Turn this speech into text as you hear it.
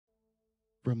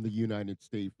From the United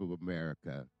States of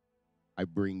America, I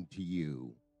bring to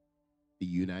you the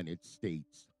United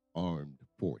States Armed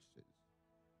Forces.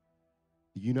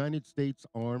 The United States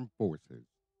Armed Forces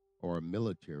are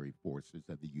military forces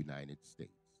of the United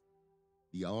States.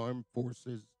 The armed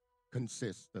forces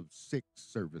consist of six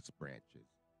service branches: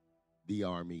 the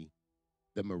Army,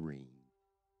 the Marines,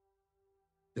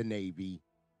 the Navy,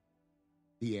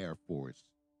 the Air Force,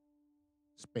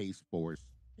 Space Force,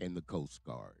 and the Coast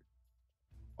Guard.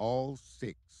 All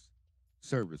six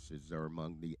services are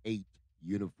among the eight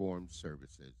uniformed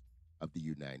services of the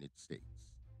United States: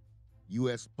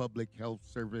 U.S. Public Health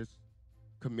Service,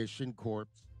 Commission Corps,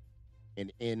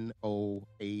 and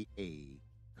NOAA,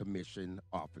 Commission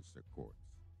Officer Corps.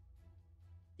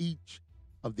 Each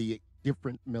of the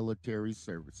different military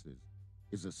services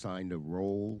is assigned a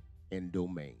role and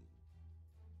domain.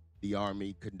 The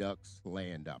Army conducts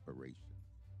land operations.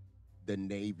 The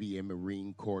Navy and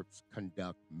Marine Corps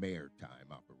conduct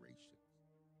maritime operations.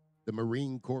 The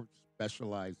Marine Corps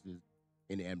specializes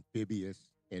in amphibious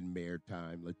and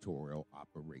maritime littoral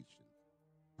operations,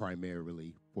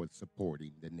 primarily for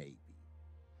supporting the Navy.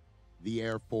 The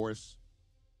Air Force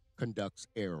conducts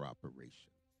air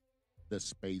operations. The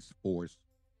Space Force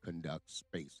conducts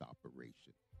space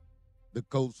operations. The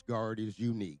Coast Guard is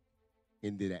unique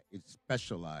in that it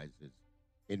specializes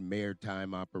in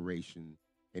maritime operations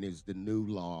and is the new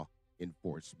law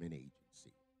enforcement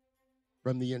agency.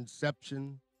 From the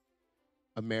inception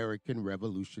American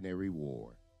Revolutionary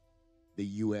War, the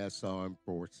U.S. Armed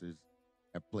Forces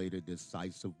have played a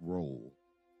decisive role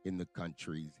in the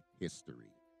country's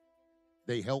history.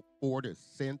 They help forge a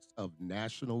sense of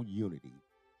national unity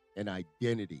and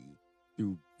identity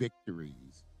through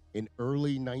victories in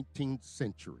early 19th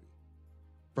century,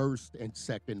 First and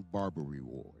Second Barbary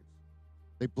Wars.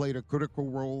 They played a critical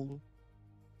role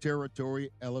territory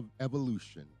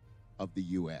evolution of the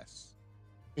U.S.,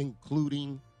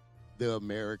 including the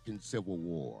American Civil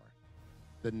War,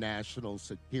 the National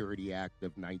Security Act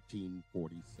of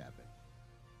 1947,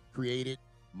 created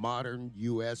modern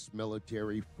U.S.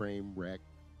 military framework,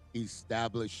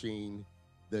 establishing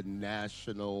the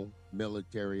National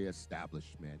Military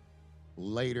Establishment,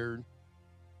 later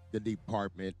the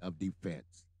Department of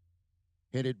Defense,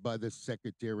 headed by the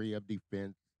Secretary of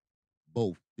Defense.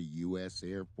 Both the U.S.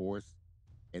 Air Force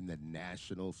and the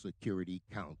National Security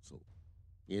Council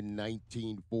in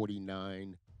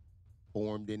 1949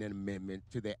 formed an amendment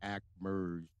to the act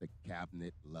merged the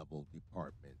cabinet level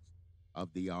departments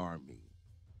of the Army,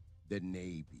 the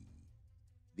Navy,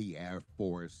 the Air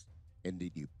Force, and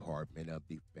the Department of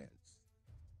Defense.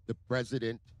 The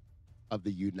President of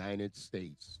the United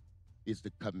States is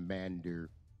the Commander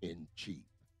in Chief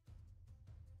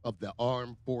of the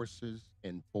armed forces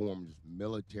and forms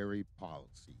military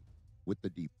policy with the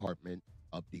Department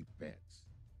of Defense.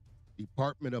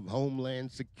 Department of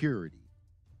Homeland Security,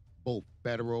 both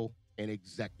federal and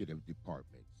executive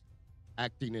departments,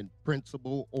 acting in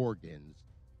principal organs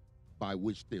by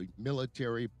which the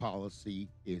military policy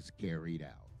is carried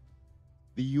out.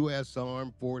 The U.S.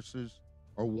 Armed Forces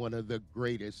are one of the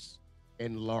greatest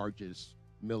and largest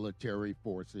military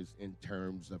forces in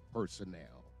terms of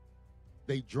personnel.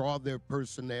 They draw their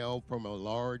personnel from a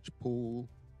large pool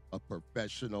of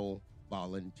professional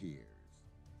volunteers.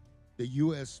 The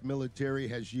U.S. military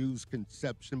has used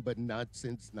conception, but not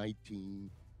since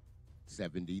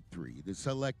 1973. The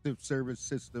selective service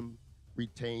system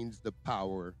retains the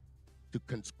power to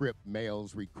conscript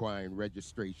males, requiring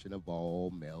registration of all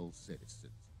male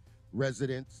citizens,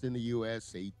 residents in the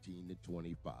U.S. 18 to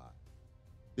 25.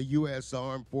 The U.S.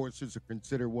 Armed Forces are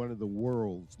considered one of the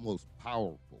world's most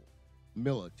powerful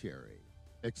military,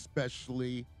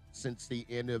 especially since the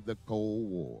end of the Cold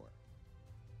War.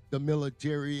 The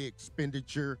military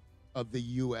expenditure of the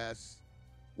U.S.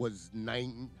 was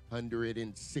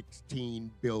 $916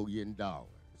 billion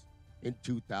in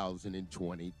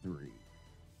 2023,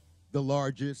 the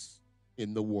largest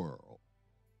in the world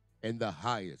and the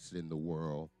highest in the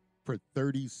world for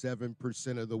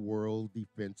 37% of the world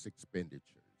defense expenditures.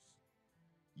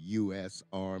 U.S.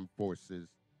 Armed Forces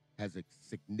has a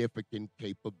significant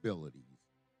capabilities,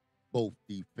 both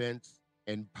defense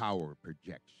and power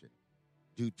projection,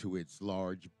 due to its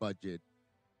large budget,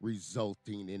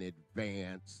 resulting in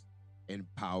advanced and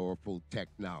powerful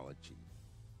technology,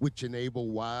 which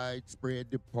enable widespread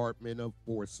deployment of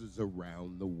forces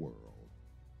around the world.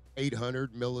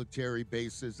 800 military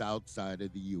bases outside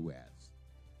of the U.S.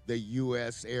 The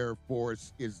U.S. Air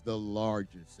Force is the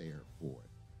largest air force,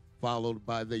 followed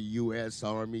by the U.S.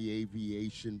 Army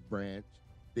Aviation Branch.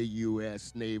 The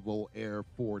U.S. Naval Air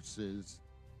Forces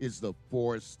is the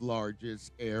fourth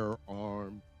largest air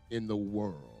arm in the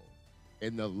world.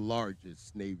 and the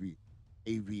largest Navy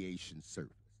aviation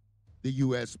service. The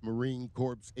U.S. Marine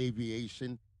Corps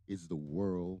Aviation is the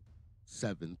world's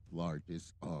seventh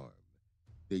largest arm.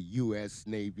 The U.S.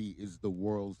 Navy is the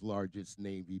world's largest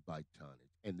Navy by tonnage,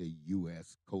 and the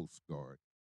U.S. Coast Guard,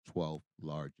 12th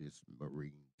largest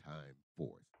maritime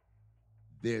force.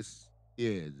 This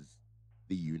is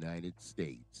the United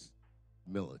States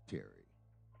military,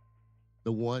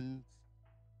 the ones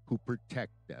who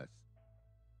protect us,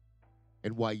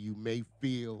 and why you may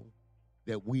feel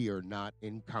that we are not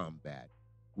in combat.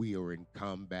 We are in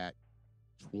combat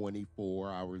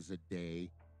 24 hours a day,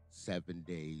 7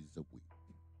 days a week.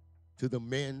 To the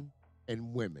men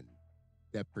and women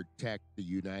that protect the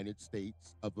United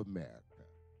States of America,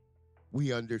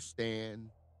 we understand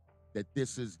that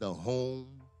this is the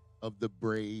home of the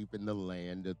brave and the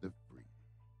land of the free.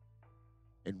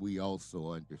 And we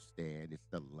also understand it's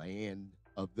the land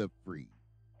of the free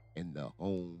and the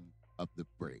home of the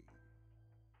brave.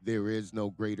 There is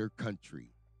no greater country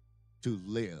to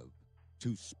live,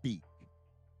 to speak,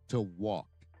 to walk,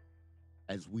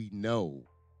 as we know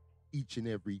each and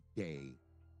every day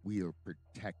we are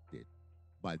protected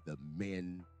by the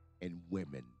men and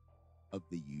women of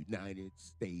the United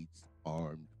States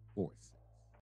Armed Forces.